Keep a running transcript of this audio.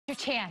Your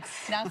chance.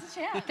 Now's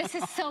the chance. This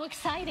is so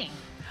exciting.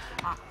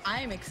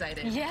 I'm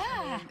excited. Yeah.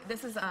 I mean,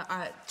 this is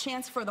a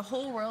chance for the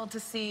whole world to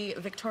see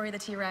Victoria the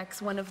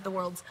T-Rex, one of the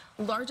world's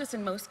largest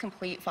and most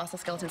complete fossil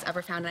skeletons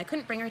ever found. And I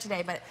couldn't bring her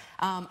today, but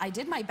I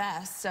did my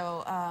best.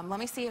 So let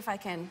me see if I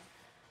can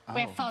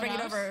We have photos. bring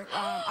it over.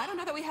 I don't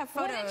know that we have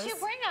photos. What did you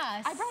bring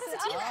us? I brought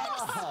us a T-Rex.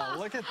 Oh,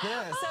 look at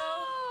this.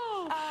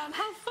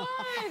 How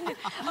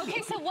fun.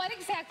 Okay, so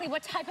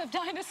what type of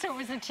dinosaur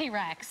was a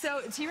T-Rex?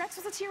 So T-Rex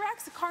was a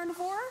T-Rex, a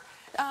carnivore.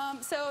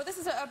 So this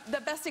is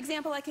the best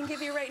example I can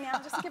give you right now,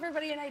 just to give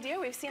everybody an idea.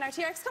 We've seen our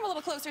T-Rex. Come a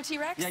little closer,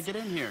 T-Rex. Yeah, get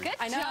in here.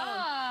 Good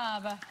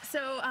job.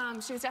 So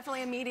she was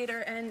definitely a meat eater,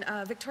 and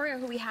Victoria,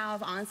 who we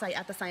have on site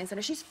at the Science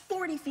Center, she's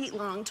 40 feet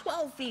long,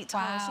 12 feet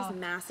tall. Wow. She's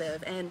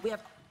massive, and we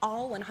have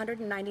all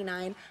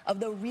 199 of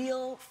the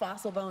real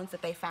fossil bones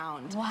that they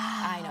found. Wow.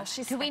 I know.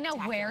 She's Do we know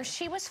spectacular. where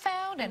she was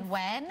found and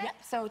when? Yep.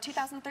 So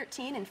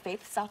 2013 in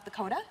Faith, South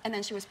Dakota, and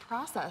then she was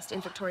processed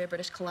in Victoria,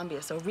 British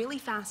Columbia. So really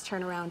fast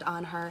turnaround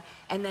on her.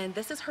 And then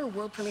this is her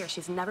world premiere.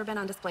 She's never been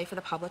on display for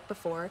the public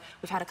before.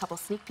 We've had a couple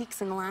sneak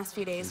peeks in the last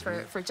few days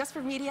for just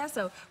for media.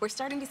 So we're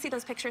starting to see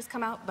those pictures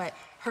come out. But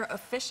her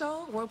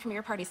official world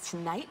premiere party is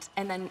tonight,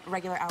 and then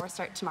regular hours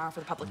start tomorrow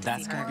for the public to see.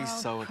 That's going to be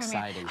so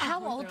exciting.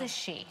 How old is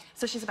she?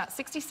 So she's about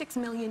 66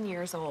 million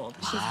years old.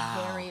 She's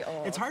very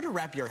old. It's hard to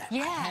wrap your head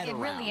Yeah, it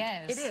around. really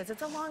is. It is.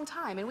 It's a long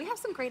time. And we have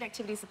some great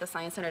activities at the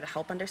Science Center to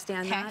help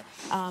understand that.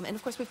 And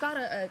of course, we've got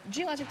a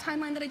geologic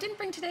timeline that I didn't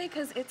bring today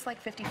because it's like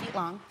 50 feet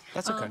long.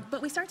 That's okay.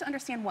 But we start to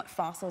understand what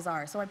fossils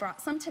are. So I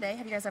brought some today.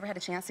 Have you guys ever had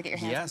a chance to get your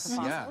hands on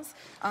some Yes,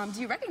 fossils?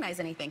 Do you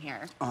recognize anything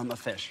here? A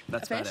fish.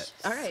 That's A about fish?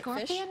 it. All right,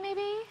 Scorpion, fish.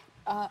 maybe?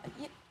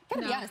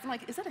 Gotta be honest, I'm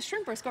like, is that a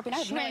shrimp or a scorpion? I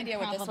have no Shrimp, idea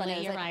what this one probably,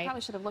 is. you're I right.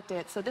 probably should have looked at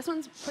it. So this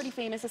one's pretty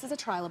famous. This is a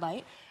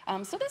trilobite.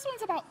 So this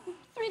one's about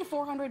 300 to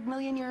 400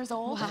 million years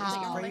old. Wow. That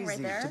you're holding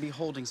Crazy right there. to be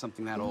holding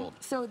something that old.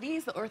 So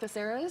these, the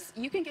Orthoceras,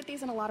 you can get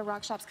these in a lot of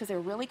rock shops because they're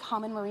really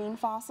common marine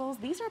fossils.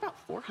 These are about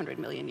 400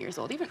 million years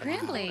old. Even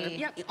Really? older.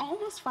 Yeah,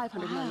 almost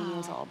 500 million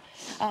years old.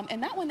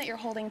 And that one that you're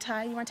holding,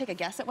 Ty, you want to take a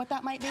guess at what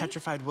that might be?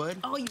 Petrified wood?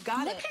 Oh, you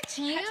got it. Look at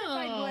you.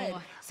 Petrified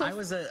wood. So I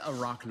was a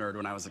rock nerd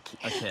when I was a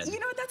kid. you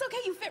know what? That's okay.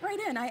 You fit right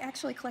in. I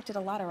actually collected a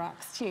lot of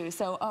rocks too.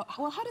 So,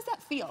 well, how does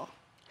that feel?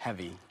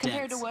 Heavy.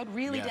 Compared dense. to wood,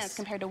 really Yes. dense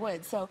compared to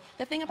wood. So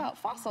the thing about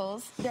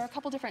fossils, there are a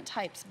couple different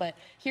types, but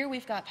here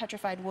we've got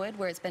petrified wood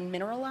where it's been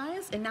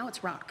mineralized, and now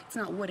it's rock. It's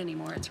not wood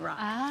anymore, it's rock.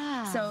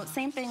 Ah. So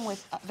same thing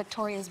with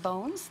Victoria's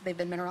bones. They've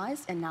been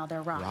mineralized, and now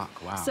they're rock.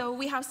 Rock, wow. So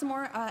we have some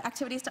more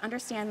activities to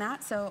understand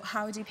that. So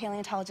how do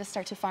paleontologists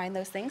start to find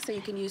those things? So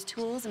you can use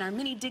tools in our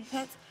mini dig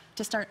pits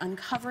to start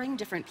uncovering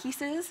different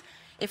pieces.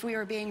 If we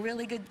were being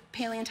really good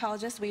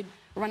paleontologists, we'd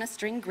run a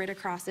string grid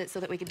across it so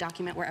that we could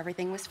document where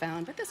everything was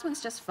found. But this one's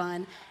just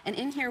fun. And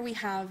in here we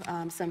have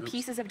some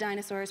pieces of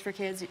dinosaurs for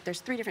kids. There's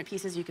 3 different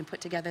pieces you can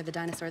put together, the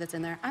dinosaur that's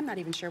in there. I'm not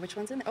even sure which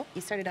one's in there. Oh,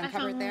 you started to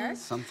uncover it there.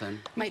 Something.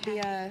 Might be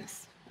a,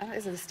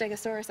 is it a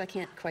stegosaurus? I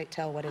can't quite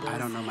tell what it is. I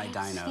don't know my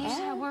dinos.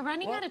 Yeah, we're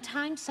running out of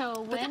time,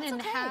 so when that's and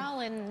okay.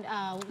 how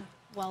and,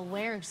 well,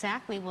 where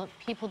exactly will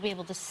people be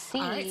able to see?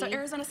 All right, so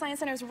Arizona Science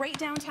Center is right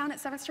downtown at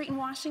 7th Street in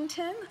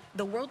Washington.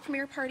 The world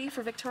premiere party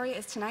for Victoria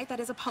is tonight.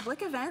 That is a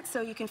public event, so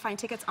you can find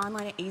tickets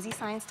online at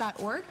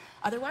azscience.org.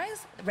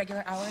 Otherwise,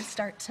 regular hours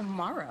start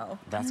tomorrow.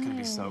 That's going to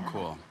be so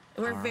cool.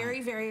 We're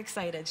very, very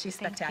excited. She's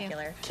Thank you.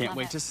 spectacular. Can't Love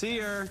wait it. to see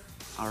her.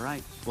 All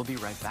right, we'll be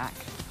right back.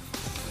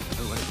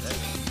 Ooh, what is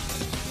this?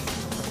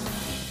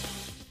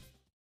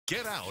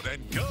 Get out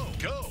and go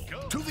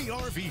to the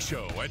RV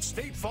show at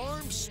State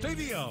Farm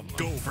Stadium.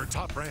 Go for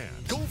top brand.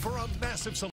 Go for a massive selection.